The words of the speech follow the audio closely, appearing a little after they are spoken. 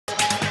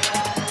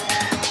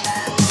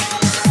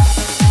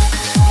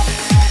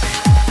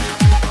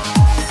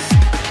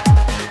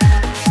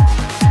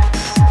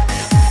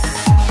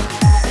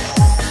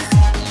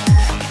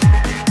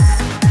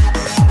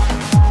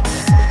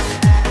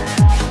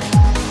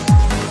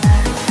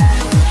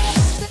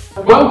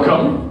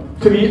Welcome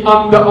to the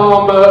Under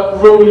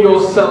Armour Rule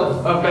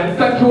Yourself event.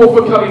 Thank you all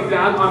for coming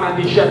down. I'm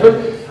Andy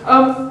Shepherd.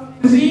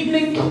 This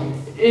evening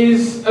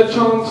is a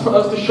chance for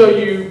us to show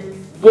you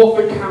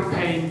what the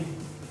campaign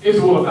is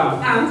all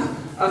about. And,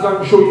 as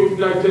I'm sure you've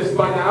noticed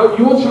by now,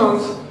 your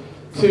chance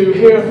to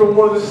hear from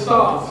one of the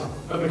stars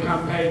of the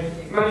campaign,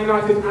 Man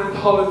United and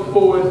Holland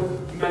forward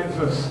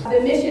Memphis. The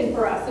mission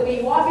for us. So when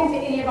you walk into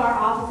any of our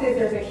offices,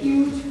 there's a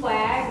huge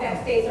flag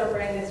that states our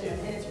brand mission.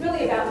 And it's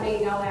really about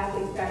making all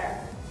athletes better.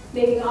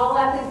 Making all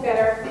athletes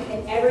better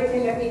in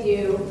everything that we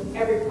do,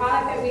 every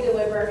product that we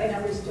deliver, and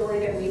every story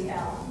that we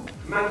tell.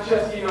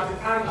 Manchester United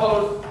and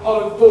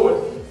Holland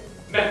forward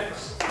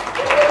Memphis.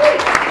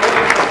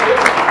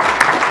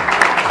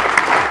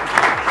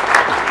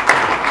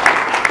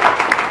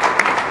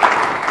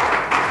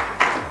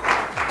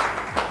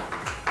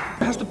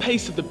 Has the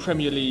pace of the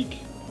Premier League,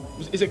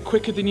 is it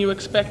quicker than you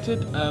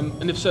expected?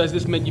 And if so, has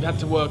this meant you've had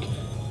to work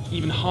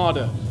even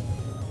harder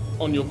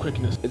on your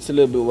quickness? It's a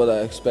little bit what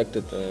I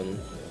expected.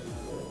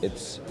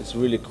 It's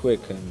really quick,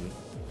 and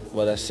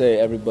what I say,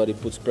 everybody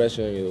puts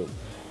pressure on you.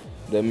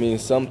 That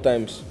means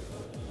sometimes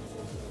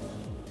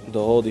the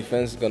whole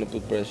defense is gonna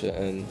put pressure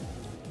and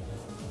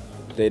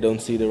they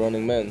don't see the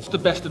running man. What's the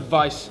best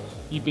advice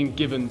you've been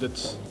given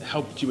that's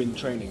helped you in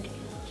training?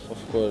 Of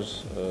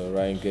course,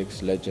 Ryan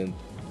Giggs, legend,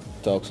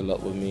 talks a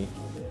lot with me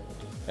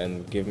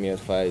and give me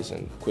advice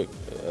and quick.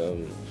 I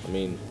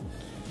mean,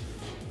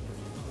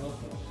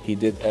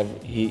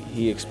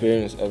 he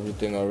experienced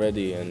everything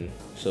already, and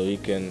so he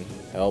can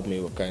help me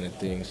with kind of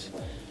things.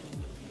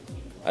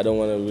 I don't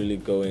want to really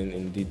go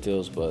in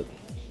details, but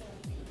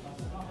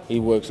he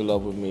works a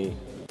lot with me.